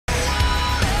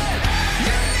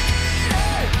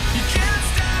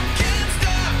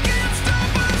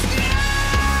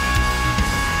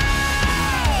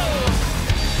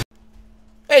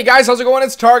Hey guys, how's it going?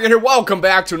 It's Target here. Welcome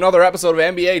back to another episode of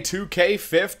NBA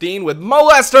 2K15 with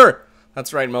Molester.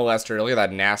 That's right, Molester. Look at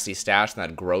that nasty stash and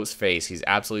that gross face. He's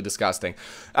absolutely disgusting.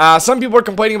 Some people are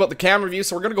complaining about the camera view,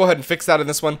 so we're going to go ahead and fix that in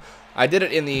this one. I did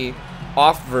it in the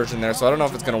off version there, so I don't know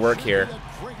if it's going to work here.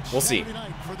 We'll see.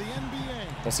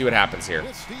 We'll see what happens here.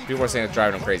 People are saying it's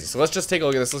driving them crazy. So let's just take a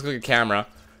look at this. Let's look at camera.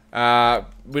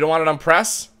 We don't want it on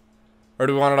press? Or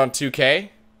do we want it on 2K?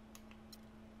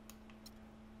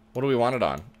 What do we want it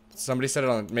on? Somebody said it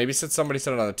on, maybe somebody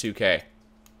said it on the 2K.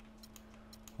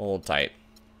 Hold tight.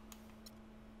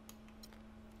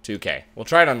 2K. We'll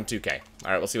try it on the 2K.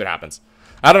 Alright, we'll see what happens.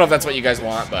 I don't know if that's what you guys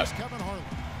want, but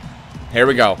here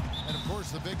we go.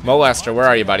 Molester, where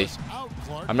are you, buddy?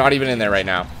 I'm not even in there right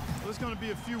now.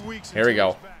 Here we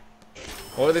go.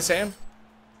 What were they saying?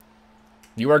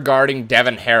 You are guarding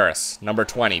Devin Harris. Number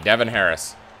 20, Devin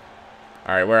Harris.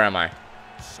 Alright, where am I?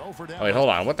 Oh, wait, hold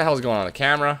on. What the hell is going on the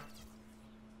camera?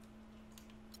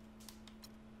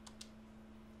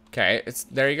 Okay, it's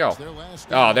there you go.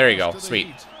 Oh, there you go. Sweet.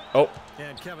 Oh.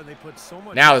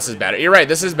 Now this is better. You're right,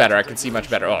 this is better. I can see much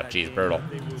better. Oh, jeez, brutal.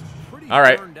 All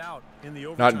right.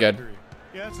 Not good.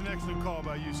 Yeah, that's an excellent call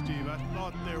by you, Steve. I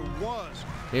thought there was.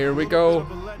 Here we go.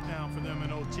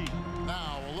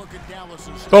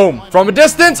 Boom. From a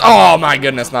distance. Oh, my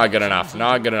goodness. Not good enough.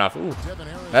 Not good enough. Ooh.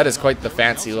 That is quite the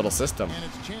fancy little system.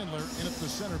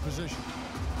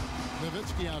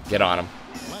 Get on him.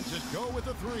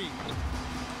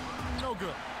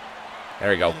 There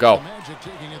we go. Go.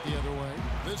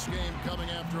 This game coming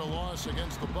after a loss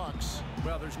against the Bucks.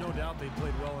 Well, there's no doubt they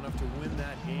played well enough to win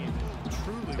that game. It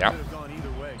truly could have gone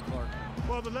either way, Clark.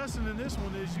 Well, the lesson in this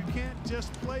one is you can't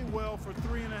just play well for 3.5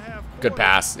 quarters. Good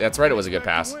pass. That's right. It was a good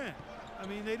pass. I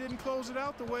mean, they didn't close it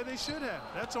out the way they should have.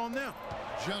 That's on them.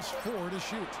 Just 4 to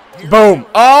shoot. Boom.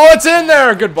 Oh, it's in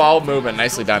there. Good ball movement.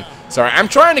 Nicely done. Sorry, I'm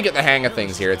trying to get the hang of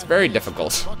things here. It's very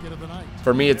difficult.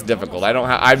 For me, it's difficult.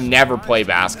 I've never played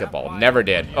basketball. Never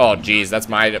did. Oh, geez. That's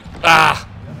my...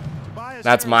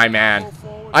 That's my man.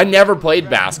 I never played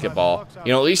basketball.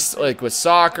 You know, at least like with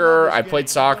soccer, I played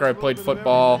soccer, I played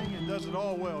football. Does it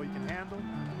all well. He can handle.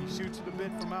 He shoots it a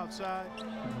bit from outside.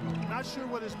 Not sure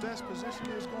what his best position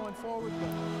is going forward, but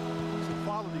he's a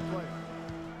quality player.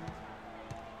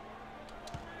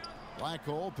 Black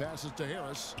hole passes to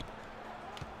Harris.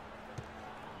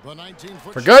 The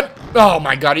 19-foot For good? Oh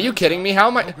my God, are you kidding me? How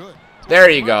am I? There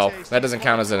you go. That doesn't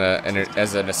count as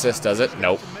an assist, does it?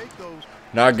 Nope.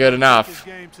 Not good enough.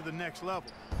 All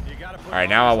right,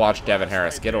 now I'll watch Devin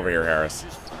Harris. Get over here, Harris.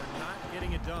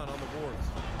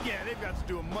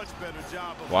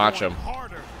 Watch him.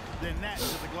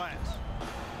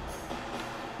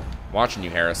 Watching you,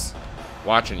 Harris.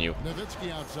 Watching you.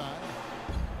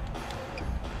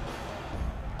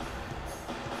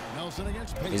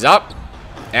 He's up.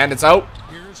 And it's out.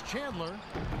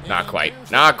 Not quite.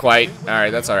 Not quite. All right,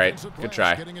 that's all right. Good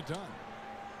try.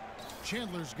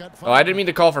 Oh, I didn't mean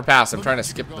to call for pass. I'm trying to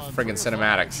skip the friggin'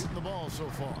 cinematics.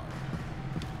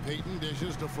 Peyton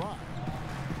dishes to Fry.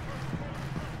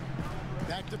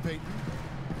 Back to Peyton.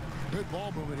 Good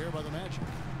ball movement here by the Magic.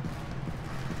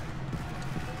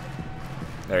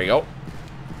 There you go.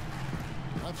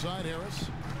 Left side, Harris.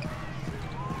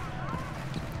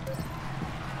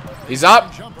 He's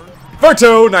up for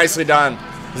 2. Nicely done.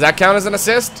 Does that count as an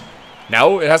assist?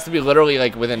 No, it has to be literally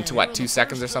like within, what, 2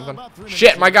 seconds or something?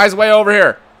 Shit, my guy's way over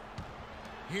here.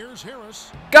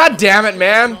 God damn it,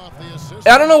 man.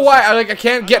 I don't know why. I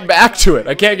can't get back to it.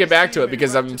 I can't get back to it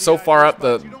because I'm so far up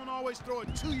the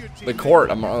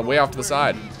court. I'm way off to the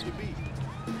side.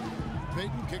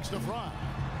 Peyton kicks to Fry.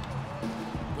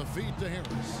 The feed to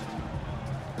Harris.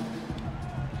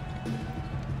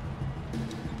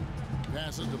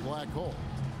 Passes to Black hole.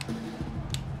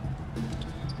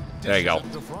 There you go.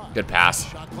 Good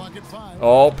pass.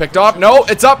 Oh, picked off. No,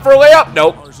 it's up for a layup.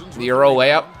 Nope. The Euro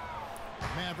layup.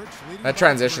 That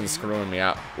transition's screwing me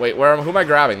up. Wait, who am I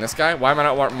grabbing? This guy? Why am I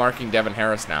not marking Devin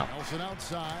Harris now?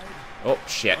 Oh,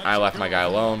 shit. I left my guy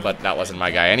alone, but that wasn't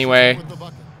my guy anyway.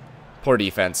 Poor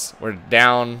defense. We're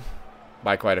down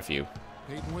by quite a few.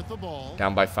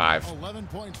 Down by 5. 11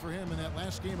 points for him in that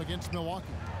last game against Milwaukee.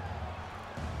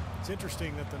 It's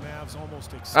interesting that the Mavs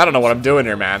almost I don't know what I'm doing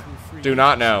here, man. Do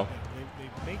not know.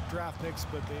 They make draft picks,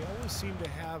 but they always seem to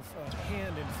have a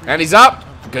hand in free. And he's up.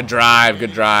 Good drive.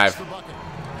 Good drive.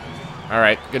 All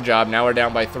right. Good job. Now we're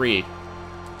down by 3.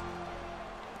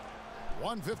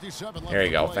 There you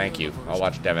go. Thank you. I'll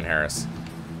watch Devin Harris.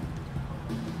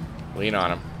 Lean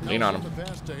on him. Lean on him.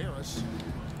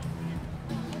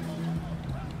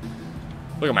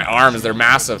 Look at my arms. They're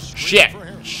massive. Shit.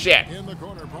 Shit.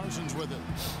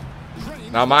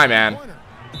 Not my man.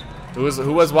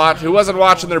 Who wasn't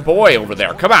watching their boy over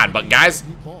there? Come on, but guys.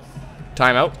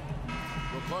 Timeout.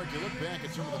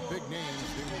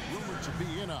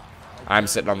 I'm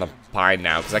sitting on the pine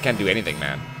now because I can't do anything,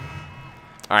 man.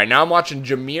 All right, now I'm watching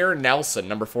Jameer Nelson,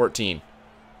 number 14.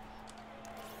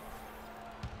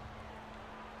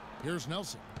 Here's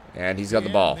Nelson. And he's got the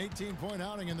ball. 18-point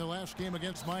outing in their last game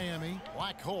against Miami.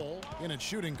 Black hole in its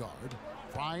shooting guard.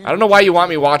 I don't know why you want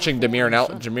me watching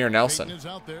Jameer Nelson.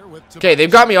 Okay,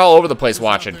 they've got me all over the place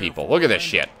watching people. Look at this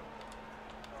shit.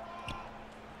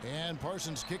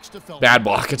 Bad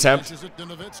block attempt.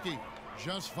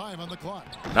 Just 5 on the clock.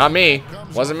 Not me.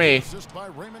 Wasn't me.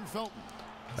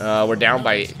 We're down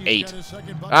by 8.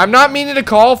 I'm not meaning to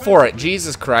call for it.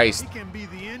 Jesus Christ. He can be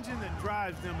the engine that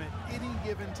drives them at any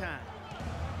given time.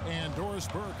 And Doris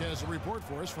Burke has a report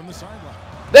for us from the sideline.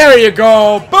 There you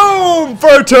go. Boom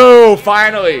for 2.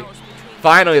 Finally.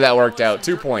 Finally that worked out.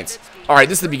 2 points. All right,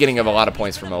 this is the beginning of a lot of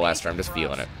points for Molester. I'm just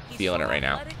feeling it. Feeling it right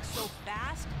now.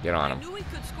 Get on him. I knew he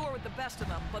could score with the best of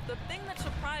them, but the thing that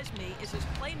surprised me is his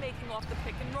playmaking off the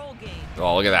pick and roll game.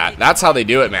 Oh, look at that. That's how they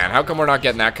do it, man. How come we're not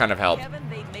getting that kind of help? Kevin,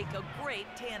 they make a great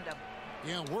tandem.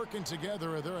 Yeah, working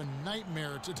together, they're a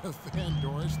nightmare to defend,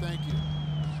 Doris. Thank you.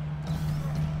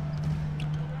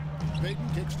 Peyton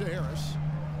kicks to Harris.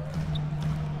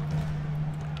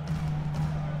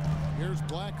 Here's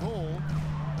Black Hole.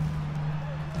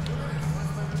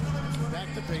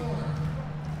 Back to Peyton.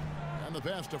 And the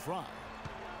pass to Fry.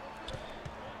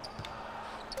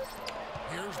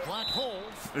 Here's Black Hole.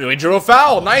 We drew a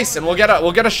foul. Nice, and we'll get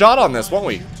a shot on this, won't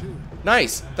we?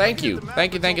 Nice. Thank you.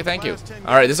 Thank you. Thank you. Thank you.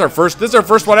 All right, this is our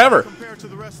first one ever. Compared to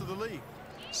the rest of the league.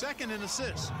 Second in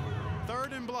assists,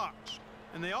 third in blocks,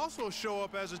 and they also show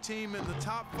up as a team in the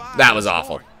top 5. That was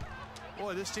awful.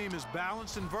 Boy, this team is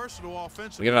balanced and versatile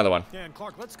offensively. We get another one. Yeah, and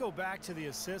Clark, let's go back to the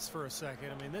assists for a second.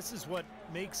 I mean, this is what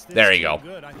makes this There you team go.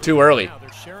 good. I think Too early. now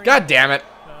they're sharing God damn it.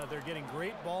 they're getting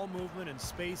great ball movement and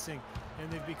spacing,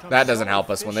 and they've become That doesn't so help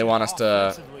us when they want us to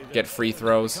offensively get that free they've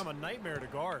throws. become a nightmare to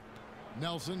guard.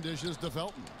 Nelson dishes to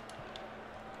Felton.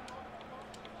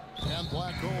 And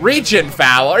Black Hole. Reach-in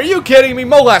foul. Are you kidding me?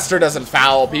 Molester doesn't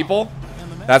foul people.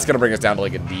 That's going to bring us down to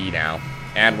like a D now.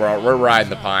 And we're riding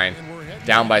the pine.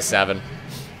 Down by 7.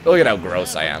 Look at how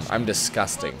gross I am. I'm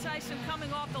disgusting.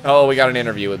 Oh, we got an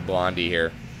interview with Blondie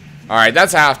here. All right,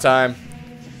 that's halftime.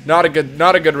 Not a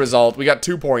good result. We got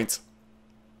 2 points.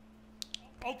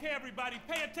 Okay, everybody,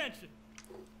 pay attention.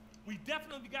 We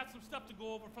definitely got some stuff to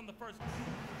go over from the first.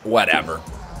 Whatever.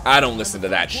 I don't listen to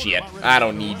that shit. I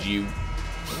don't need you.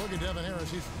 Look at Devin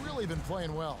Harris. He's really been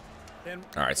playing well.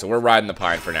 All right, so we're riding the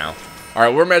pine for now. All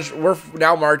right, we're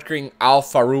now marking Al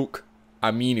Farouk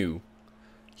Aminu.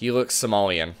 He looks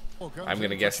Somalian. I'm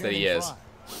gonna guess that he is.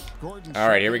 All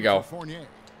right, here we go.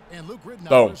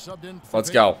 Boom. Let's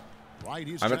go.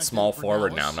 I'm at small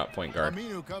forward now. I'm not point guard.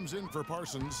 Aminu comes in for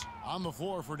Parsons on the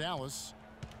floor for Dallas.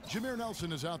 Jameer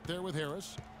Nelson is out there with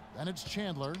Harris. Then it's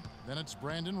Chandler. Then it's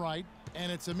Brandon Wright.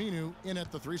 And it's Aminu in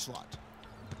at the 3 slot.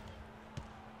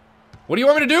 What do you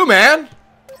want me to do, man?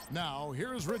 Now,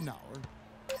 here's Ridnour.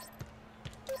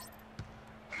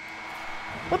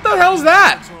 What the hell's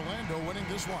that? It's Orlando winning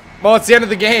this one. Well, it's the end of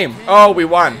the game. Oh, we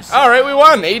won. All right, we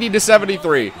won.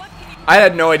 80-73. I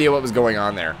had no idea what was going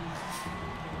on there.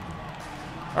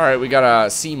 All right, we got a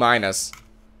C-.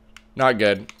 Not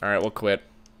good. All right, we'll quit.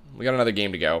 We got another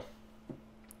game to go.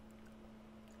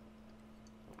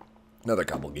 Another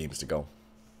couple games to go.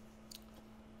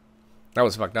 That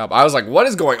was fucked up. I was like, what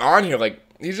is going on here? Like,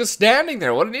 he's just standing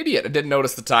there. What an idiot. I didn't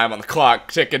notice the time on the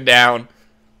clock ticking down.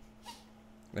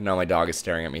 And now my dog is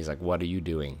staring at me. He's like, what are you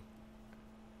doing?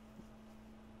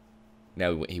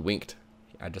 Now he winked.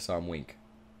 I just saw him wink.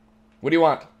 What do you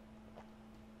want?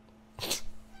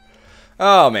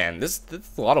 Oh, man. This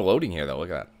is a lot of loading here, though. Look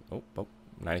at that. Oh,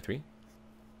 93.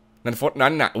 94,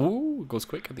 99. Ooh, it goes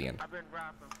quick at the end. I've been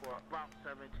rapping for about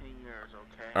 17 years,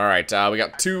 okay? All right, we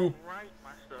got 2.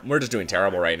 We're just doing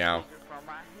terrible right now.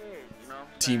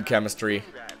 Team chemistry.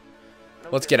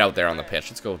 Let's get out there on the pitch.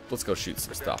 Let's go shoot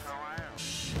some stuff.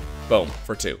 Boom,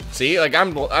 for 2. See, like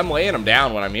I'm laying them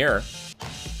down when I'm here.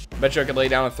 Bet you I could lay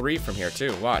down a 3 from here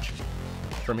too. Watch.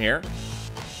 From here.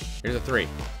 Here's a 3.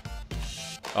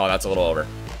 Oh, that's a little over.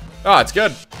 Oh, it's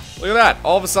good. Look at that.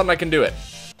 All of a sudden I can do it.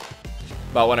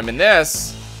 But when I'm in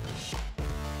this,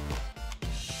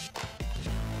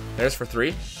 there's for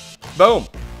 3. Boom.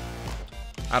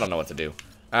 I don't know what to do.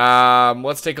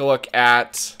 Let's take a look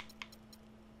at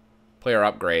player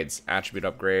upgrades, attribute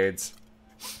upgrades.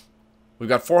 We've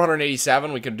got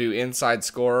 487. We could do inside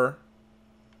scorer.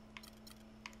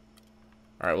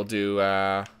 All right, we'll do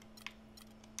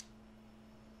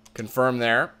confirm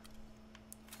there.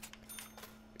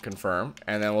 Confirm.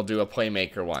 And then we'll do a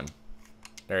playmaker one.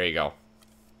 There you go.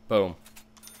 Boom.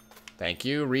 Thank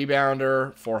you.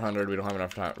 Rebounder, 400. We don't have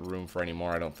enough room for any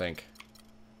more, I don't think.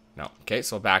 No. Okay,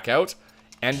 so back out.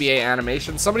 NBA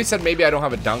animation. Somebody said maybe I don't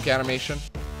have a dunk animation.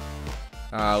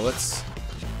 Let's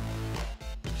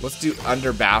do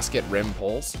under basket rim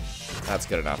pulls. That's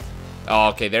good enough. Oh,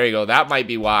 okay, there you go. That might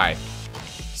be why.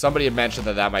 Somebody had mentioned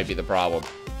that that might be the problem.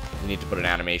 You need to put an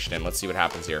animation in. Let's see what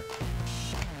happens here.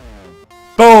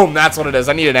 Boom! That's what it is.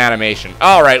 I need an animation.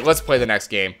 All right, let's play the next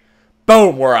game.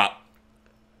 Boom! We're up.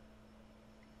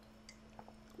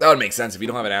 That would make sense. If you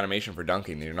don't have an animation for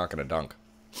dunking, then you're not going to dunk.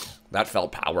 That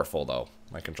felt powerful, though.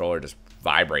 My controller just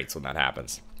vibrates when that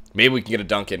happens. Maybe we can get a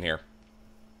dunk in here.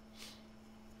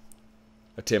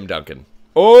 A Tim Duncan.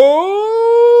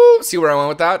 Oh! See where I went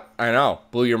with that? I know.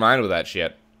 Blew your mind with that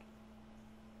shit.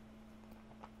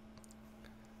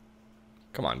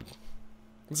 Come on.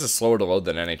 This is slower to load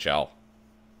than NHL.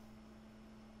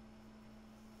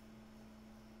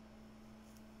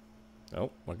 Oh,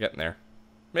 we're getting there.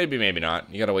 Maybe, maybe not.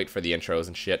 You gotta wait for the intros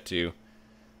and shit, too.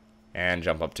 And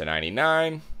jump up to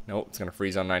 99. Nope, it's gonna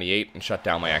freeze on 98 and shut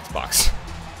down my Xbox.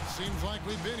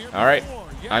 Alright.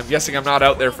 I'm guessing I'm not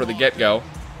out there for the get-go.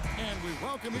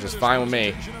 Which is fine with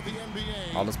me.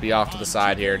 I'll just be off to the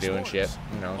side here doing shit.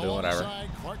 You know, doing whatever.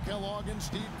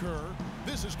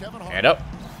 And up.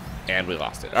 And we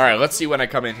lost it. Alright, let's see when I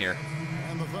come in here.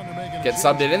 Get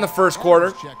subbed in the first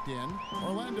quarter.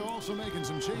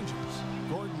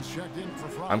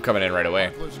 I'm coming in right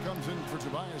away.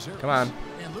 Come on.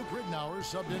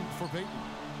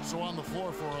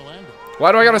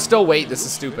 Why do I gotta still wait? This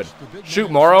is stupid.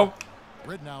 Shoot, Morrow.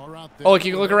 Oh, look,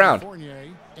 you can look around. Look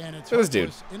at this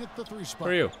dude. Who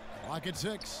are you?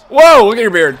 Whoa, look at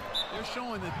your beard.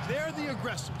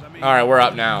 Alright, we're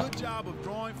up now.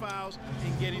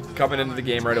 Coming into the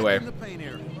game right away.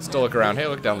 Still look around. Hey,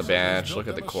 look down the bench. Look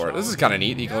at the court. This is kind of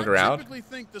neat. You can look around. Look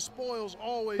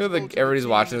at everybody's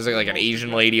watching. There's like an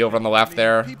Asian lady over on the left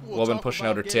there. Woman pushing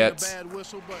out her tits.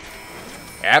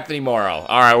 Anthony Morrow.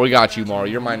 Alright, we got you, Morrow.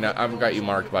 You're mine. I've got you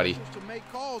marked, buddy.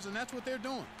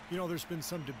 You know, there's been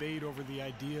some debate over the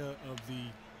idea of the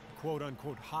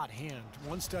quote-unquote hot hand.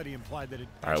 One study implied that it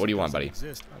Alright, what do you want, buddy?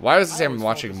 Why does it say I'm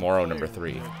watching Morrow number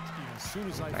 3?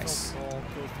 Nice.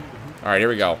 Alright, here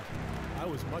we go. I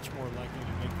was much more likely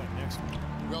to make that next one.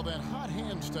 Well, that hot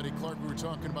hand study, Clark, we were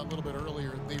talking about a little bit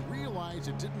earlier, they realized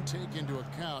it didn't take into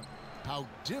account how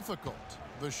difficult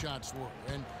the shots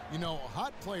were. And, you know,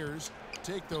 hot players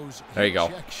take those there you go.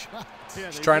 Shots. Yeah,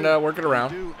 Just trying to work it around.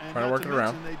 Trying to work it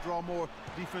around. They draw more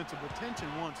defensive attention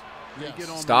once they get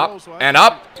on Stop. the roll, so And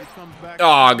up.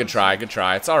 Oh, good try. Good. Good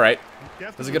try. It's all right.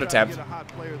 It was a good attempt. Oh,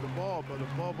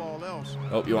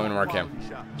 you want me to mark him?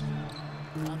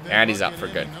 And he's up for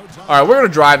good. All right, we're going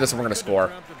to drive this and we're going to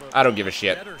score. I don't give a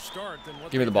shit.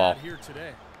 Give me the ball.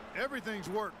 Everything's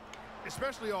worked,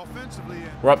 especially offensively.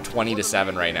 We're up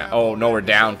 20-7 right now. Oh, no, we're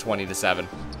down 20-7.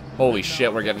 Holy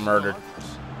shit, we're getting murdered.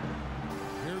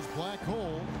 Here's Black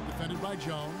Hole, defended by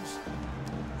Jones.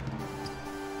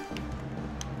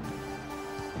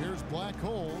 Here's Black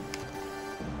Hole.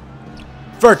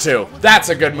 For 2. That's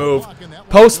a good move.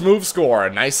 Post move score.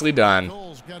 Nicely done.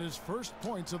 Got his first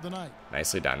points of the night.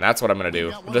 Nicely done. That's what I'm going to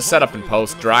do. We'll just set up and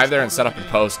post. Drive there and set up and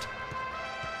post.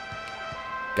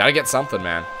 Got to get something,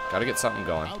 man. Got to get something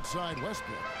going. Outside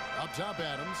Westbrook. Up top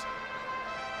Adams.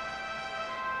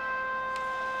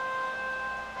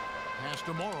 Pass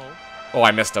to Morrow. Oh,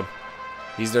 I missed him.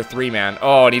 He's their 3-man.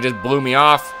 Oh, and he just blew me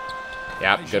off.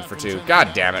 Yep, good for 2.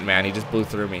 God damn it, man. He just blew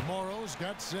through me. Morrow's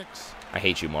got 6. I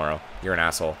hate you, Morrow. You're an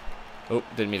asshole. Oh,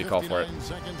 didn't mean to call for it.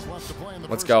 Let's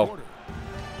Let's go.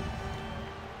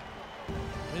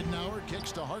 Midnauer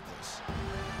kicks to Harkless.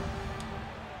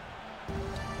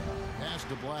 Pass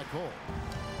to Black Hole.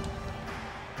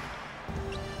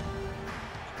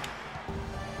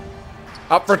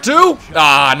 Up for 2?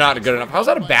 Ah, not good enough. How's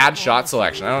that a bad shot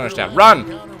selection? I don't understand.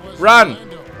 Run! Run!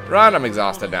 Run! I'm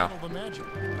exhausted now.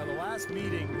 The last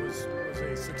meeting was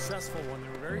a successful one. They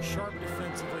were very sharp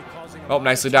defensively, causing. Oh,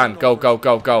 nicely done. Go, go,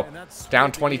 go, go.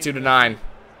 Down 22-9.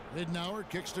 Midnauer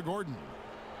kicks to Gordon.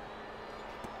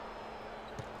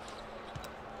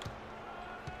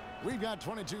 We've got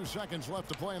 22 seconds left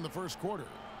to play in the first quarter.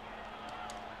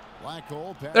 Black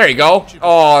Hole. There you go.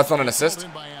 Oh, that's not an assist.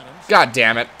 God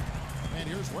damn it. And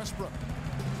here's Westbrook.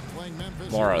 Playing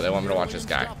Memphis. Morrow, they want me to watch this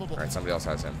guy. Alright, somebody else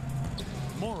has him.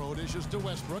 Morrow dishes to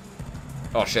Westbrook.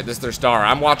 Oh shit, this is their star.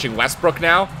 I'm watching Westbrook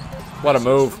now. What a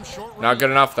move. Not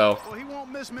good enough though. Well, he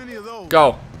won't miss many of those.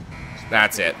 Go.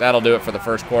 That's it. That'll do it for the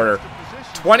first quarter.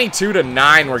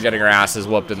 22-9, we're getting our asses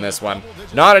whooped in this one.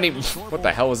 Not any. What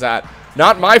the hell was that?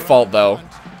 Not my fault though.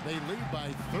 They lead by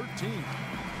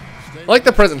I like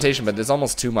the presentation, but there's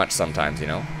almost too much sometimes, you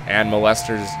know? And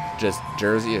Molester's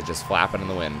jersey is just flapping in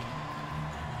the wind.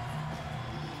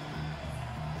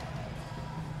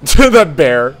 That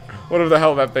bear. Whatever the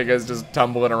hell that thing is, just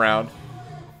tumbling around.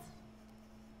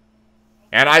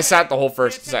 And I sat the whole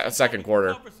second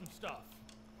quarter.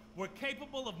 We're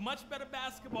capable of much better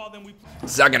basketball than we play.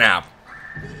 Second half.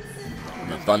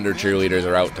 The Thunder cheerleaders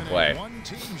are out to play. All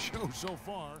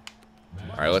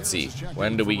right, let's see.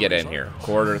 When do we get in here?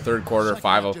 Third quarter,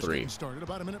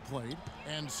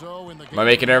 5:03. Am I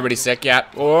making everybody sick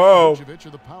yet? Whoa!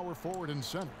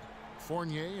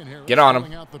 Get on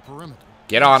him.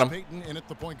 Get on him.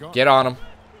 Get on him.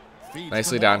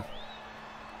 Nicely done.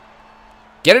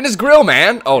 Get in his grill,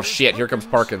 man. Oh, shit. Here comes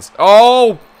Parkins.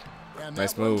 Oh!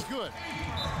 Nice move.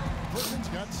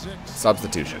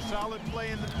 Substitution.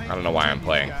 I don't know why I'm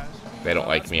playing. They don't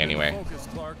like me anyway.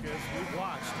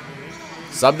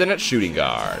 Subbed in at shooting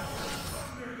guard.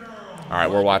 Alright,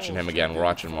 we're watching him again. We're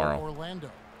watching Morrow.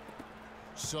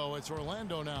 So it's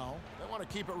Orlando now. They want to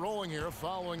keep it rolling here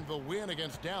following the win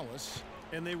against Dallas.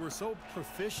 And they were so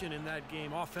proficient in that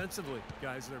game offensively,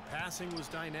 guys. Their passing was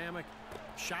dynamic,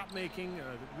 shot making,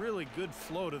 really good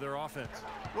flow to their offense.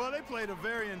 Well, they played a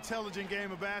very intelligent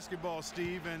game of basketball,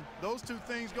 Steve, and those two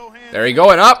things go hand in hand. There he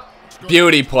going up.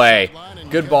 Beauty play.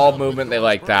 Good ball movement. They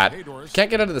like that. Can't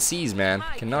get out of the C's, man.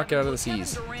 Cannot get out of the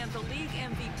C's.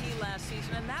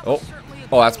 Oh,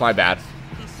 that's my bad.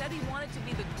 He said he wanted to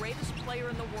be the greatest player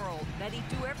in the world, that he'd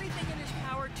do everything in his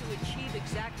power to achieve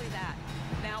exactly that.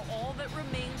 Now all that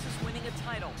remains is winning a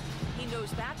title. He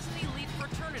knows that's an elite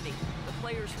fraternity, the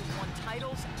players who won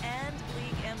titles and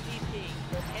league MVP.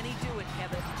 Can he do it,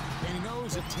 Kevin? And he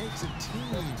knows it takes a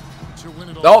team to win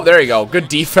it all. Oh, there you go. Good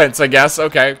defense, I guess.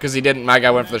 Okay, because he didn't. My guy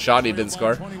went for the shot. And he didn't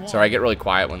score. Sorry, I get really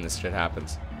quiet when this shit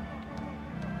happens.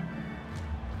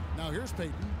 Now here's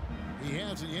Peyton. He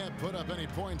hasn't yet put up any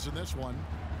points in this one.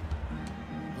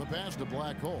 The pass to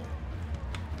Black Hole.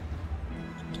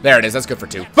 There it is. That's good for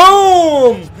 2.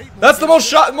 Boom! That's the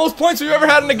most points we've ever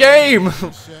had in a game.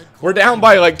 We're down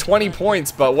by like 20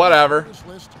 points, but whatever.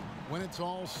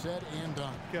 Oh,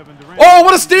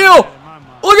 what a steal!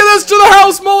 Look at this to the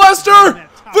house, Molester!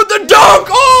 With the dunk!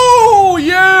 Oh,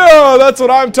 yeah! That's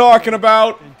what I'm talking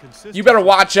about. You better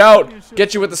watch out.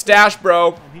 Get you with the stash,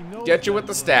 bro. Get you with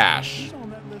the stash.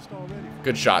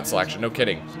 Good shot selection. No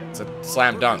kidding. It's a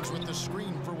slam dunk.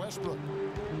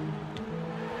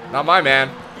 Not my man.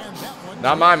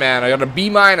 Not my man. I got a B-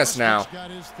 now.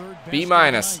 B-. I'm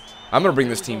going to bring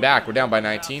this team back. We're down by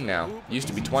 19 now. It used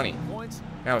to be 20.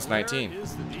 Now it's 19.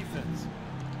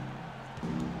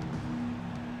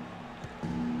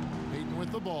 Peyton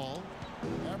with the ball,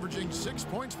 averaging 6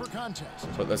 points per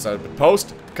contest. Put this out of the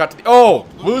post. Cut to the... Oh!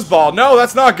 Lose ball. No,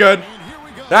 that's not good.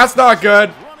 That's not good.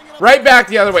 Right back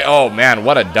the other way. Oh, man.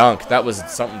 What a dunk. That was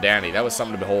something dandy. That was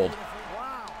something to behold.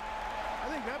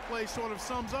 Sort of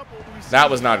sums up what we that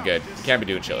was not good. You can't be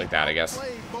doing shit like that, I guess.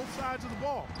 Both sides of the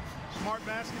ball. Smart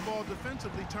basketball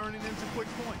defensively turning into quick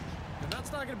points. And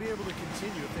that's not going to be able to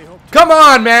continue if they hope to. Come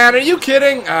on, man. Are you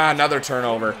kidding? Another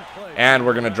turnover. And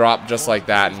we're going to drop just like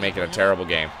that and make it a terrible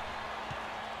game.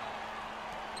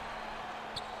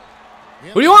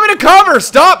 Who do you want me to cover?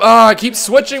 Stop. I keep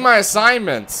switching my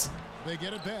assignments. They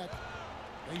get it back.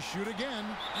 They shoot again.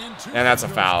 And that's a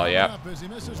foul, yep.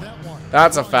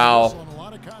 That's a foul.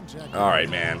 All right,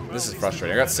 man. This is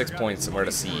frustrating. I got 6 points and we're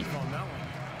to C.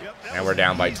 And we're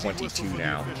down by 22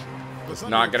 now. It's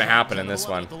not going to happen in this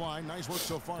one.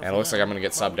 And it looks like I'm going to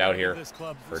get subbed out here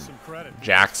for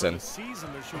Jackson.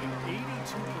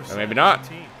 Or maybe not.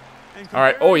 All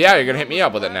right. Oh, yeah, you're going to hit me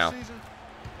up with it now.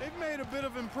 They've made a bit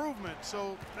of improvement,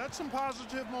 so that's some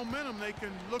positive momentum they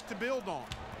can look to build on.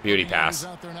 Beauty pass.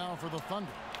 Out there now for the Thunder.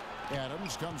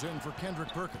 Adams comes in for Kendrick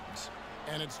Perkins.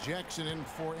 And it's Jackson in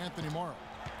for Anthony Morrow.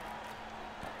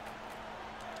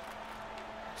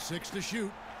 6 to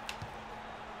shoot.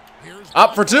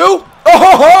 Up for 2. Oh,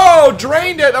 ho, ho!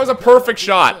 Drained it. That was a perfect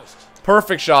shot.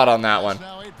 Perfect shot on that one.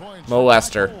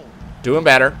 Molester. Doing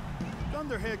better.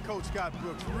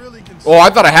 Oh, I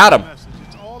thought I had him.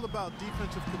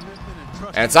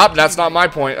 And it's up. That's not my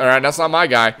point. All right, that's not my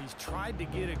guy. He's tried to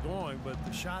get it going, but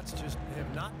the shots just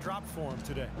have not dropped for him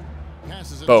today.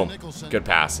 Boom. Good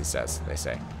pass, he says. They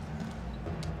say.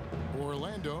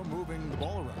 Orlando moving the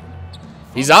ball around.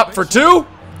 He's up for 2.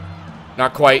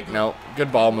 Not quite. No.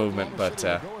 Good ball movement, but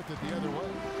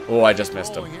oh, I just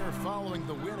missed him. Following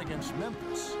the win against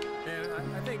Memphis.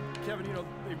 And I think, Kevin, you know,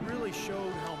 they really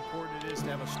showed how important it is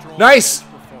to have a strong nice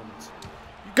performance.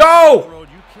 go. You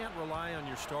can't rely on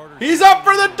your starters He's up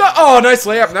for the oh, nice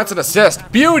layup, and that's an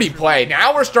assist. Beauty play.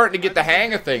 Now we're starting to get the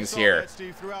hang of things here.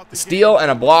 A steal and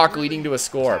a block leading to a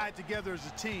score. Together as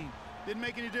a team. Didn't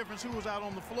make any difference who was out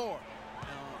on the floor.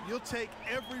 You'll take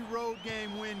every road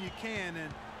game win you can,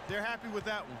 and they're happy with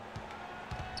that one.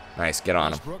 Nice, get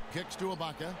on him. Kicks to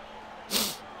Ibaka.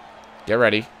 Get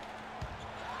ready.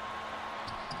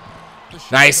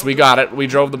 Nice, we got it. We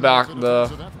drove the back.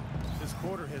 This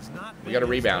quarter has not We got a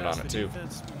rebound on it too.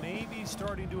 Maybe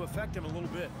starting to affect him a little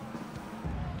bit.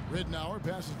 Ridnour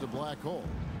passes to Black Hole.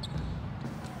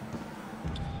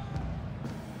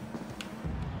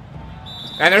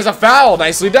 And there's a foul.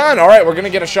 Nicely done. All right, we're going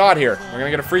to get a shot here. We're going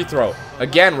to get a free throw.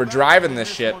 Again, we're driving this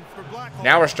shit.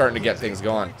 Now we're starting to get things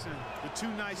going.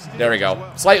 There we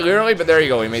go. Slightly early, but there you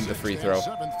go. We made the free throw.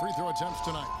 7 free throw attempts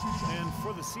tonight. And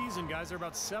for the season, guys, they're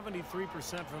about 73%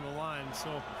 from the line.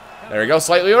 So There we go.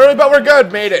 Slightly early, but we're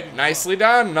good. Made it. Nicely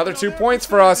done. Another 2 points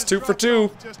for us. 2 for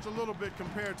 2. Just a little bit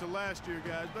compared to last year,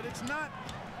 guys, but it's not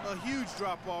a huge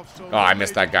drop off. So Oh, I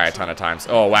missed that guy a ton of times.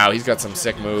 Oh, wow. He's got some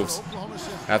sick moves.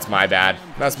 That's my bad.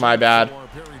 That's my bad.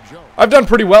 I've done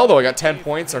pretty well, though. I got 10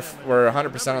 points. We're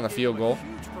 100% on the field goal.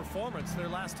 huge performance their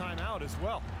last time out as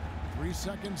well. 3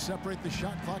 seconds separate the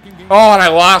shot clock in game. Oh, and I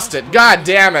lost it. God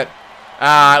damn it.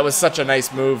 It was such a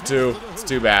nice move, too. It's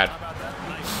too bad. How about that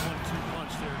nice 1-2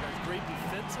 punch there, guys? Great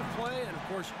defensive play, and of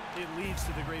course, it leads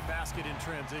to the great basket in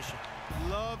transition.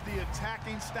 Love the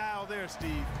attacking style there,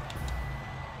 Steve.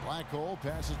 Black Hole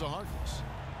passes to Harkless.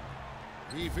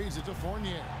 He feeds it to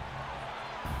Fournier.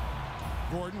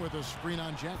 Gordon with a screen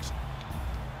on Jackson.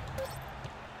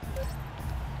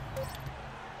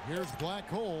 Here's Black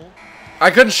Hole. I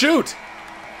couldn't shoot.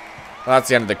 Well, that's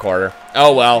the end of the quarter.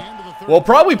 Oh, well. We'll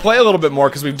probably play a little bit more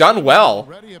because we've done well.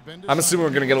 I'm assuming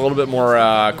we're going to get a little bit more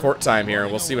court time here.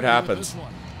 We'll see what happens.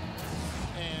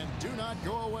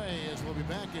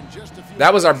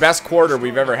 That was our best quarter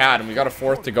we've ever had, and we got a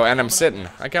fourth to go. And I'm sitting.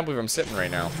 I can't believe I'm sitting right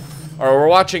now. Or we're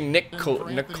watching Nick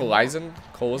Collison.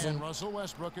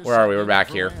 Where are we? We're back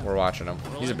here. We're watching him.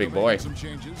 He's a big boy.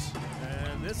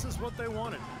 And this is what they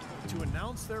wanted, to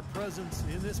announce their presence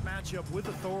in this matchup with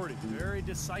authority. Very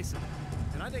decisive.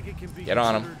 And I think it can be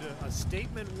considered a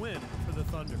statement win for the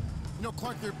Thunder. You know,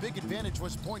 Clark, their big advantage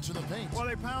was points in the paint. Well,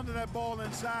 they pounded that ball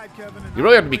inside, Kevin. You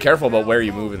really have to be careful about where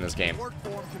you move in this game.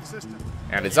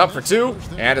 And it's up for 2,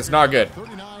 and it's not good.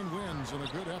 39 wins and a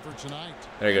good effort tonight.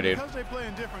 There you go, dude. Because they play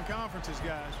in different conferences,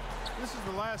 guys, this is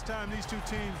the last time these two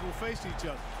teams will face each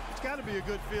other. It's got to be a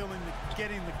good feeling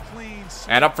getting the clean.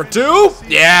 And up for 2.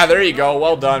 Yeah, there you go.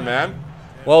 Well done, man.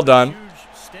 Well done.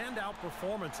 Standout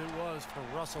performance it was for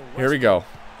Russell Westbrook. Here we go.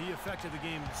 He affected the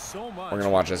game so much. We're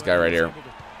gonna watch this guy right here.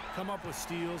 Come up with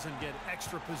steals and get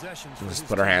extra possessions. Just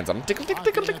put our hands on him. Tickle, tickle,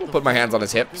 tickle, tickle. Put my hands on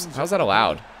his hips. How's that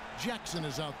allowed? Jackson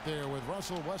is out there with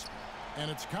Russell Westbrook. And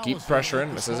it's Keep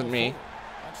pressuring. This isn't me.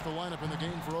 That's the lineup in the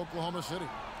game for Oklahoma City.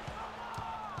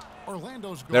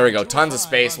 Orlando's there we go. Tons of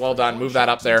space. Well done. Move that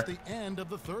up there. The end of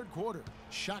the third quarter.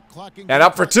 Shot clock and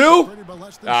up for 2.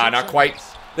 Not quite.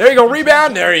 There you go.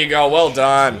 Rebound. There you go. Well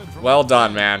done. Well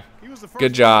done, man.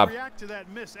 Good job.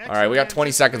 All right, we got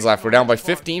 20 seconds left. We're down by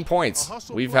 15 points.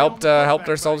 We've helped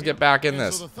ourselves get back in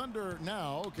this. So the Thunder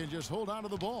now can just hold on to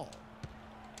the ball.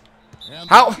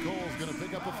 How?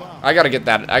 I gotta get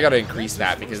that. I gotta increase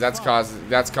that because that's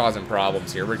causing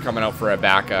problems here. We're coming out for a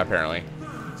back apparently.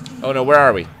 Oh no, where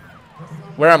are we?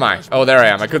 Where am I? Oh, there I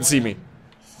am. I couldn't see me.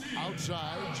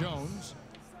 Outside Jones.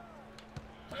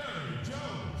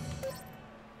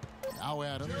 Now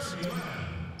Adams.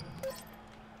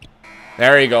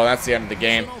 There you go. That's the end of the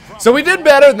game. So we did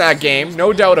better in that game,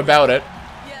 no doubt about it.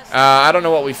 I don't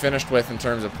know what we finished with in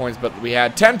terms of points, but we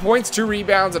had 10 points, 2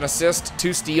 rebounds, an assist,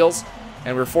 2 steals,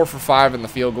 and we were 4 for 5 in the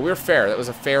field goal. We were fair. That was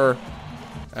a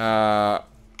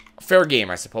fair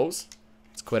game, I suppose.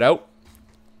 Let's quit out.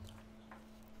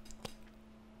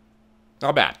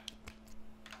 Not bad.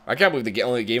 I can't believe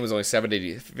the game was only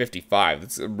 70-55.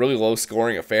 It's a really low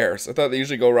scoring affair. So I thought they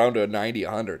usually go around to a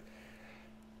 90-100.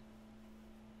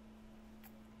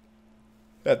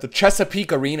 At the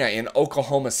Chesapeake Arena in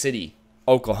Oklahoma City,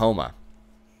 Oklahoma.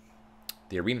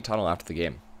 The arena tunnel after the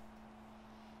game.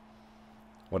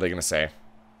 What are they going to say?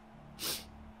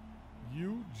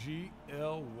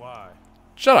 UGLY.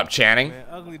 Shut up, Channing. Man,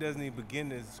 ugly doesn't even begin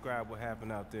to describe what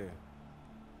happened out there.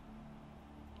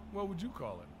 What would you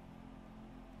call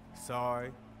it? Sorry,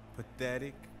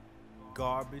 pathetic,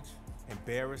 garbage,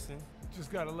 embarrassing.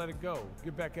 Just got to let it go.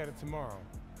 Get back at it tomorrow.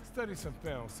 Study some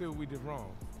film, see what we did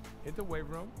wrong. Hit the weight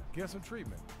room, get some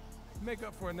treatment. Make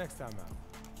up for it next time out.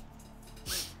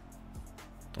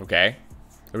 Okay.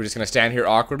 Are we just going to stand here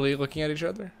awkwardly looking at each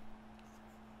other?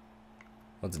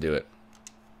 Let's do it.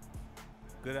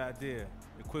 Good idea.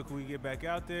 The quicker we get back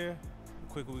out there, the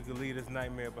quicker we can leave this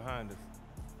nightmare behind us.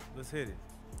 Let's hit it.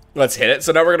 Let's hit it.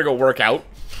 So now we're gonna go work out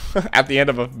at the end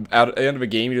of a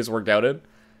game you just worked out in.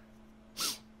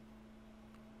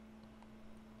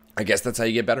 I guess that's how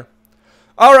you get better.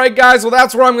 All right, guys. Well,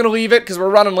 that's where I'm gonna leave it because we're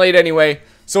running late anyway.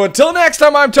 So until next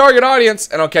time, I'm Target Audience,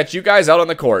 and I'll catch you guys out on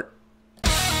the court.